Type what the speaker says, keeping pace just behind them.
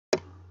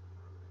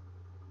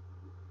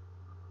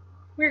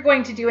we're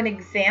going to do an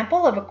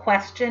example of a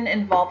question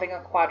involving a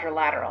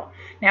quadrilateral.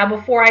 Now,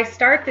 before I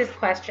start this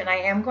question, I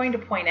am going to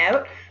point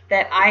out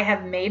that I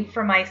have made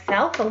for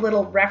myself a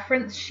little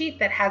reference sheet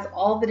that has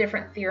all the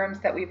different theorems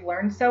that we've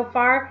learned so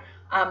far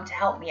to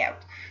help me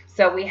out.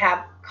 So we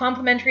have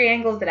complementary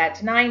angles that add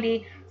to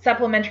 90,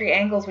 supplementary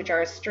angles which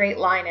are a straight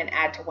line and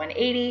add to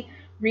 180,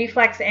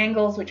 reflex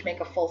angles which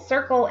make a full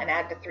circle and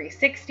add to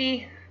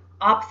 360,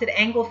 opposite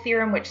angle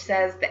theorem, which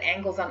says the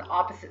angles on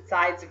opposite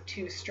sides of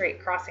two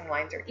straight crossing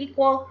lines are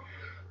equal.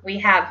 We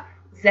have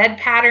Z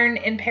pattern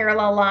in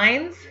parallel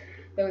lines.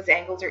 Those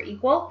angles are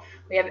equal.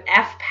 We have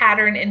F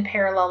pattern in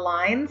parallel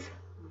lines.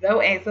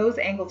 Those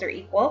angles are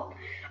equal.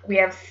 We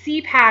have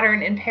C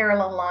pattern in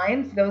parallel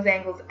lines. Those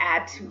angles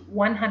add to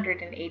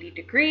 180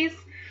 degrees.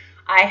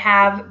 I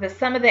have the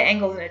sum of the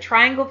angles in a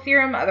triangle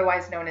theorem,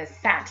 otherwise known as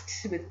SAT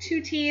with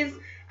two T's.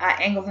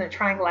 Angles in a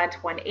triangle add to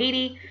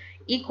 180.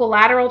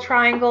 Equilateral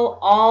triangle,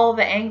 all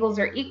the angles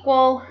are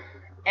equal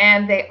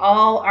and they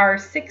all are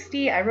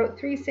 60. I wrote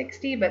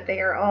 360, but they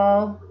are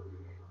all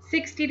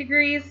 60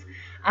 degrees.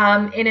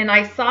 In an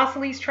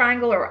isosceles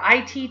triangle or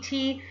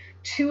ITT,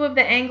 two of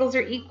the angles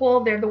are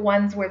equal. They're the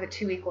ones where the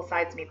two equal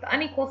sides meet the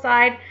unequal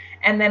side.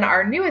 And then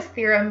our newest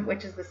theorem,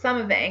 which is the sum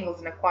of the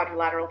angles in a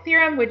quadrilateral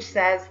theorem, which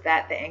says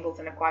that the angles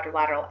in a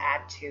quadrilateral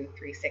add to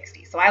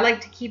 360. So I like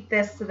to keep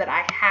this so that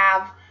I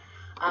have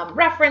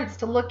reference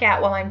to look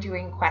at while I'm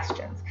doing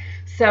questions.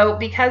 So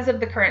because of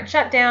the current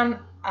shutdown,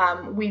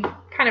 we've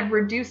kind of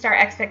reduced our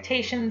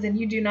expectations, and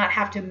you do not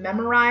have to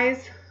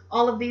memorize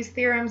all of these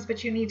theorems,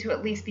 but you need to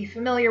at least be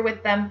familiar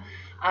with them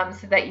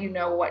so that you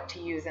know what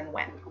to use and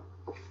when.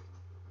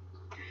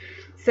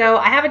 So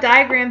I have a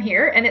diagram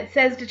here, and it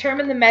says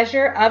determine the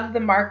measure of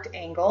the marked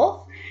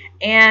angles.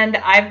 And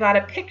I've got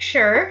a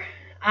picture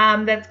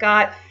that's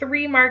got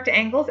 3 marked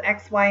angles,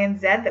 X, Y, and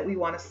Z, that we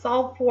want to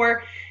solve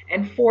for,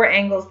 and 4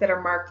 angles that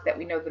are marked that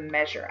we know the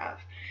measure of.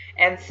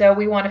 And so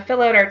we want to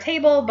fill out our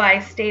table by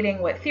stating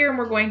what theorem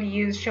we're going to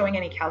use, showing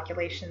any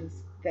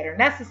calculations that are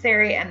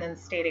necessary, and then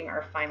stating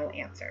our final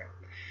answer.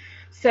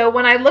 So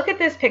when I look at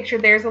this picture,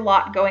 there's a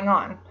lot going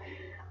on.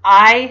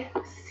 I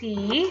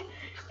see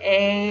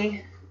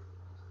a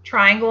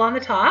triangle on the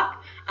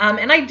top,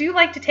 and I do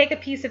like to take a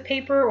piece of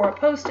paper or a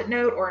post-it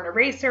note or an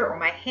eraser or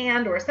my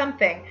hand or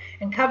something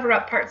and cover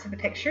up parts of the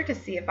picture to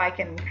see if I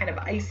can kind of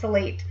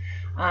isolate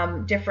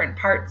different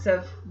parts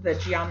of the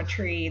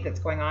geometry that's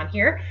going on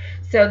here.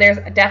 So there's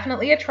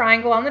definitely a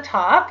triangle on the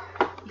top.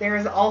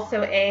 There's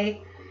also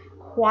a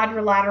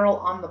quadrilateral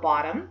on the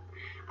bottom.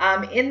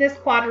 In this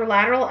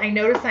quadrilateral, I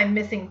notice I'm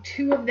missing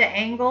 2 of the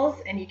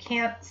angles, and you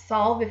can't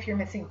solve if you're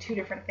missing 2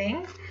 different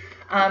things.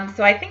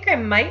 So I think I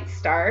might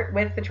start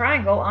with the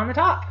triangle on the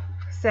top.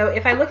 So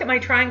if I look at my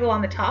triangle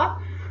on the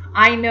top,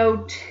 I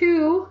know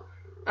 2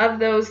 of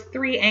those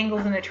 3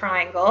 angles in a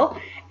triangle,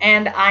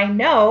 and I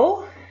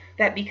know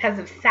that because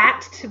of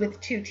SAT with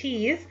 2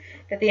 T's,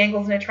 that the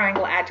angles in a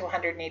triangle add to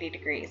 180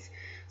 degrees.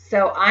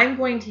 So I'm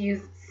going to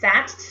use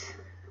SAT,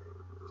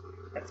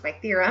 that's my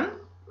theorem,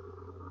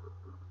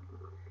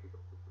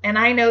 and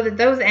I know that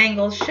those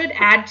angles should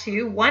add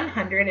to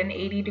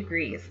 180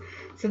 degrees.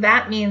 So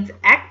that means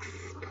X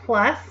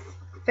plus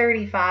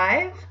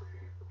 35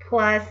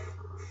 plus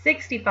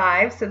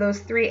 65, so those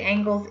 3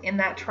 angles in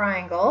that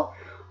triangle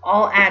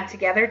all add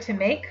together to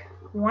make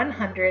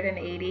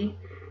 180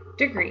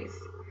 degrees.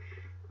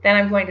 Then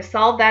I'm going to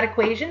solve that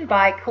equation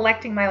by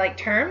collecting my like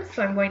terms.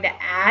 So I'm going to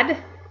add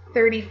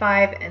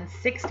 35 and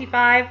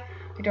 65.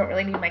 I don't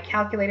really need my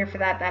calculator for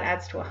that. That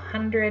adds to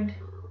 100.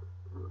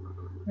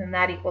 And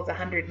that equals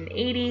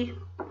 180.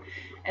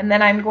 And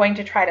then I'm going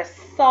to try to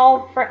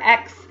solve for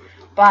X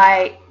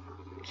by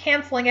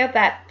canceling out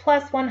that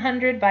plus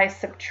 100 by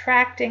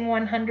subtracting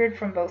 100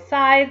 from both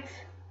sides.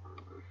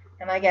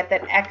 And I get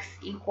that X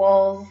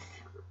equals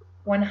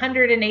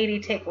 180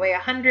 take away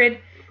 100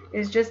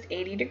 is just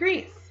 80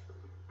 degrees.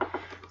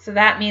 So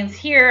that means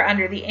here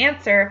under the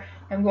answer,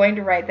 I'm going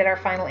to write that our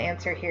final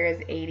answer here is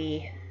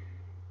 80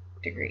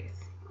 degrees.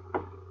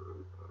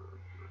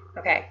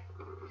 Okay.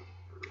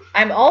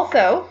 I'm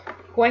also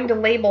going to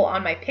label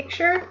on my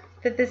picture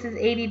that this is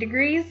 80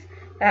 degrees.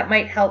 That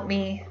might help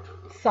me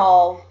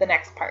solve the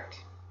next part.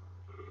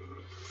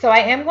 So I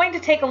am going to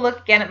take a look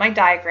again at my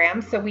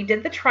diagram. So we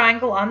did the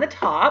triangle on the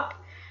top,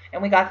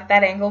 and we got that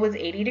that angle was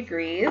 80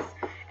 degrees.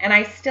 And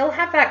I still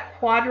have that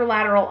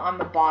quadrilateral on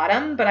the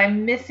bottom, but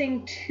I'm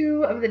missing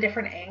 2 of the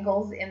different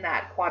angles in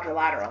that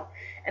quadrilateral.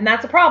 And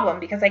that's a problem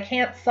because I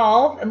can't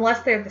solve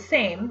unless they're the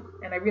same,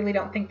 and I really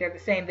don't think they're the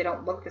same. They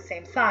don't look the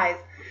same size.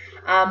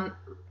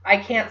 I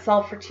can't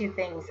solve for 2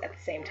 things at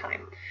the same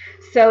time.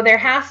 So there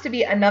has to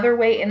be another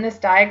way in this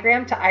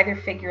diagram to either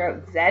figure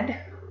out Z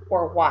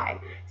or Y.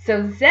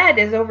 So Z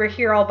is over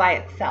here all by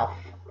itself,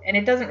 and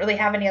it doesn't really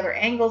have any other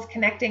angles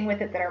connecting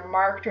with it that are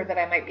marked or that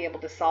I might be able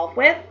to solve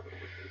with.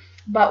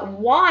 But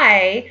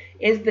Y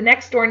is the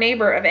next door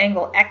neighbor of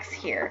angle X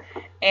here.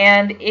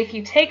 And if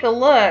you take a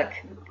look,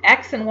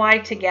 X and Y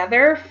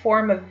together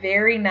form a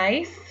very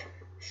nice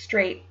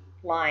straight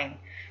line.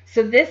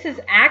 So this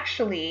is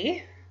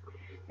actually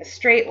a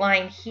straight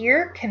line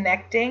here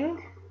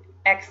connecting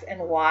x and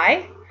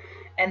y,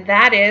 and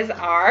that is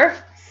our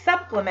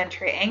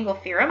supplementary angle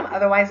theorem,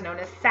 otherwise known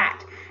as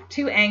SAT.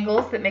 Two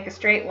angles that make a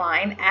straight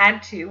line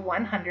add to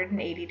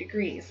 180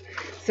 degrees.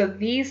 So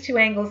these two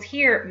angles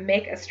here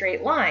make a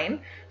straight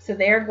line, so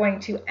they are going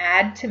to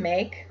add to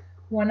make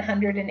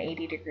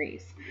 180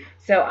 degrees.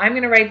 So I'm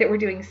going to write that we're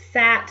doing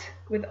SAT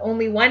with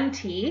only one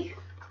t,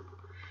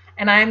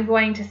 and I'm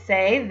going to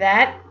say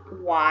that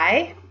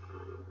y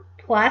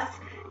plus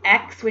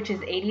x, which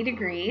is 80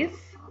 degrees,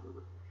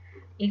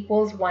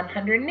 equals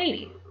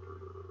 180.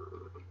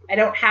 I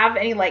don't have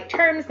any like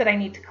terms that I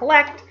need to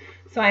collect,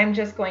 so I'm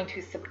just going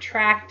to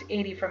subtract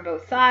 80 from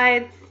both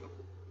sides.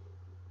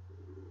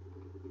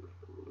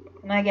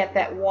 And I get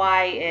that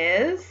y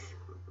is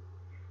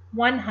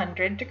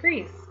 100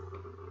 degrees.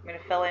 I'm going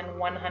to fill in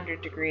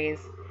 100 degrees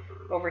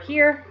over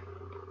here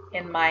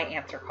in my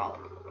answer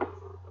column.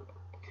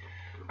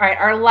 All right,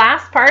 our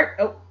last part,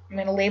 I'm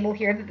going to label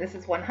here that this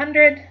is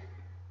 100.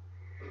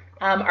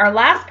 Our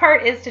last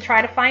part is to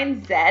try to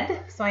find z,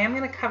 so I am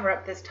going to cover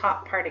up this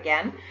top part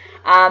again.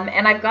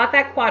 And I've got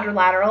that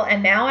quadrilateral,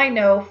 and now I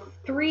know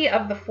 3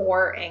 of the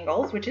 4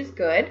 angles, which is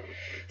good.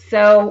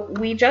 So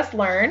we just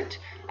learned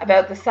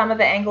about the sum of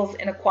the angles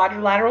in a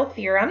quadrilateral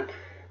theorem,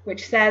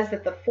 which says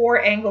that the 4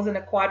 angles in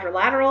a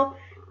quadrilateral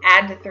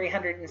add to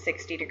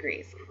 360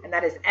 degrees, and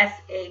that is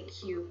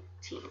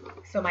SAQT.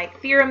 So my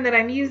theorem that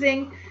I'm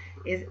using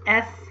is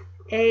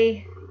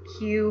SAQT.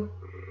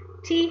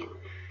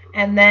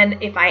 And then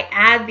if I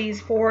add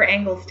these 4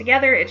 angles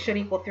together, it should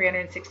equal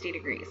 360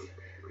 degrees.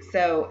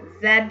 So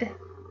Z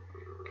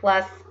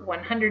plus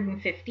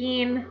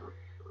 115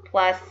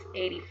 plus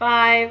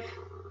 85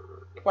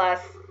 plus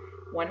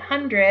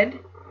 100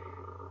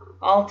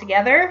 all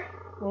together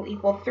will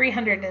equal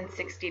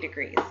 360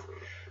 degrees.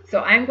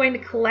 So I'm going to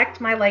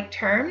collect my like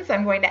terms.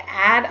 I'm going to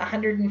add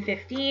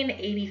 115,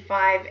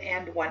 85,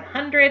 and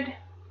 100.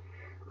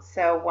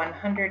 So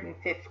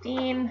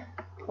 115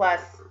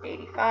 plus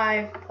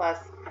 85 plus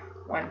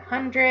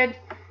 100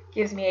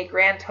 gives me a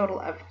grand total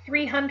of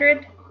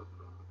 300.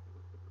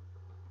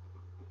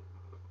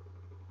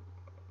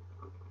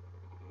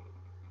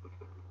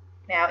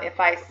 Now if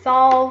I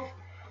solve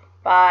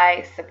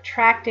by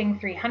subtracting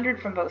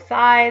 300 from both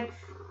sides,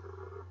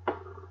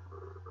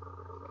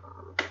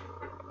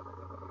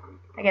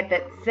 I get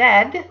that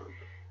Z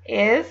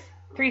is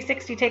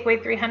 360 take away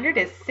 300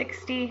 is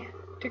 60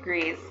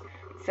 degrees.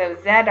 So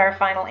Z, our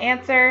final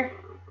answer,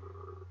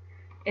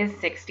 is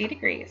 60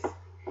 degrees.